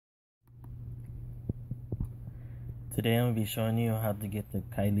Today I'm going to be showing you how to get the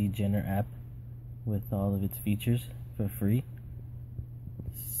Kylie Jenner app with all of its features for free.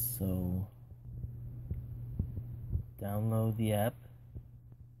 So download the app.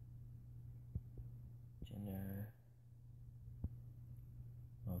 Jenner.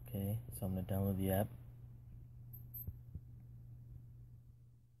 Okay, so I'm going to download the app.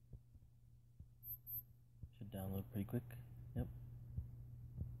 Should download pretty quick. Yep.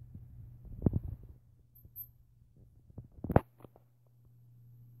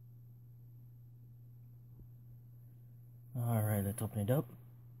 Alright, let's open it up.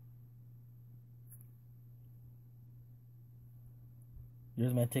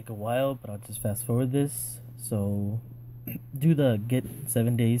 Yours might take a while, but I'll just fast forward this. So do the get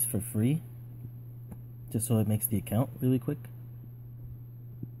 7 days for free, just so it makes the account really quick.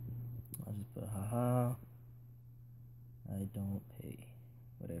 I'll just put haha, I don't pay,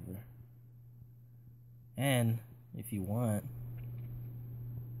 whatever. And if you want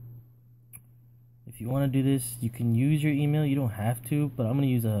to do this, you can use your email. You don't have to, but I'm gonna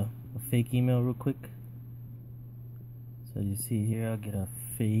use a fake email real quick. So you see here, I'll get a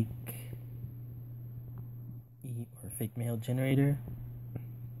fake mail generator.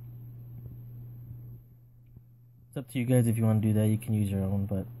 It's up to you guys if you want to do that. You can use your own,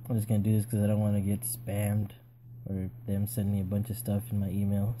 but I'm just gonna do this because I don't want to get spammed or them sending me a bunch of stuff in my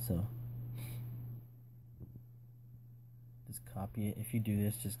email. So just copy it. If you do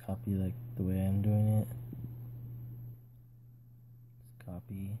this, just copy like the way I'm doing it. Just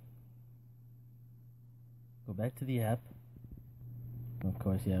copy. Go back to the app. Of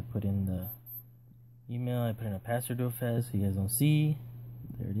course, yeah, I put in the email. I put in a password real fast so you guys don't see.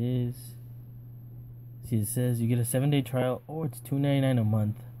 There it is. See, it says you get a 7-day trial, or it's $2.99 a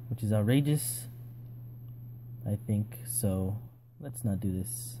month, which is outrageous, I think. So let's not do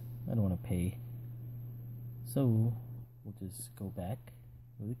this. I don't want to pay. So we'll just go back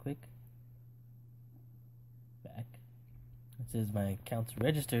really quick. Back. It says my account's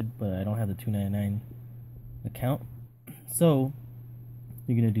registered, but I don't have the $2.99 account. So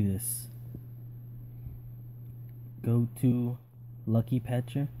you're gonna do this. Go to Lucky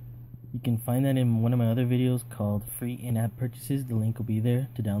Patcher. You can find that in one of my other videos called Free In-App Purchases. The link will be there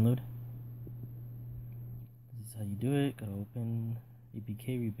to download. This is how you do it. Go to open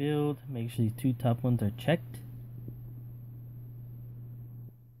APK rebuild. Make sure these two top ones are checked.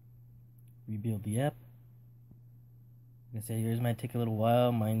 Rebuild the app. Like I said, yours might take a little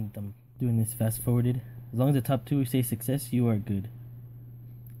while. Mine, I'm doing this fast forwarded. As long as the top two say success, you are good.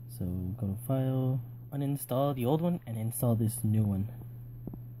 So go to file, uninstall the old one, and install this new one.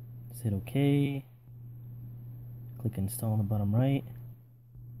 Just hit OK. Click install on the bottom right.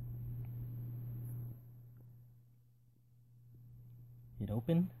 Hit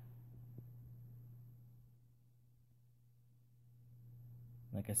open.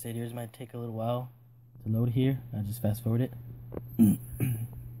 Like I said, yours might take a little while to load here. I'll just fast forward it. Since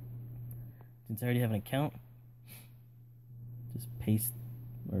I already have an account, just paste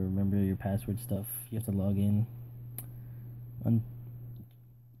or remember your password stuff. You have to log in.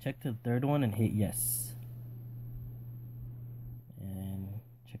 Check the third one and hit yes. And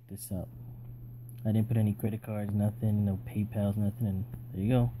check this out. I didn't put any credit cards, nothing, no PayPals, nothing, and there you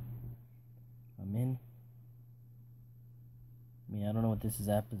go. I'm in. I mean, I don't know what this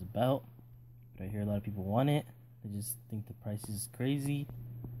app is about, but I hear a lot of people want it. They just think the price is crazy.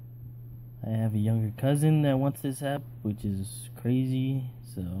 I have a younger cousin that wants this app, which is crazy,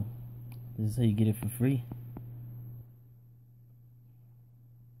 so this is how you get it for free.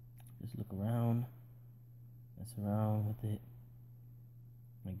 Just look around, mess around with it,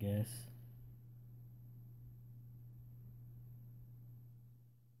 I guess.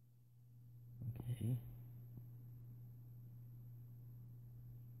 Okay.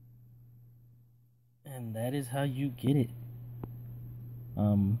 And that is how you get it.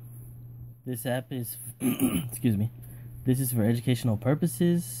 This app is, excuse me, this is for educational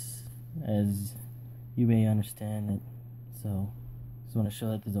purposes, as you may understand it. So, just want to show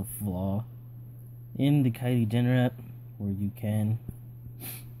that there's a flaw in the Kylie Jenner app where you can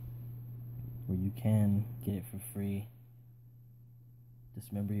get it for free. Just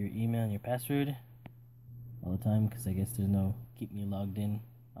remember your email and your password all the time, because I guess there's no keep me logged in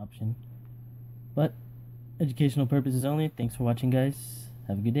option. But educational purposes only. Thanks for watching, guys.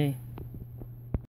 Have a good day.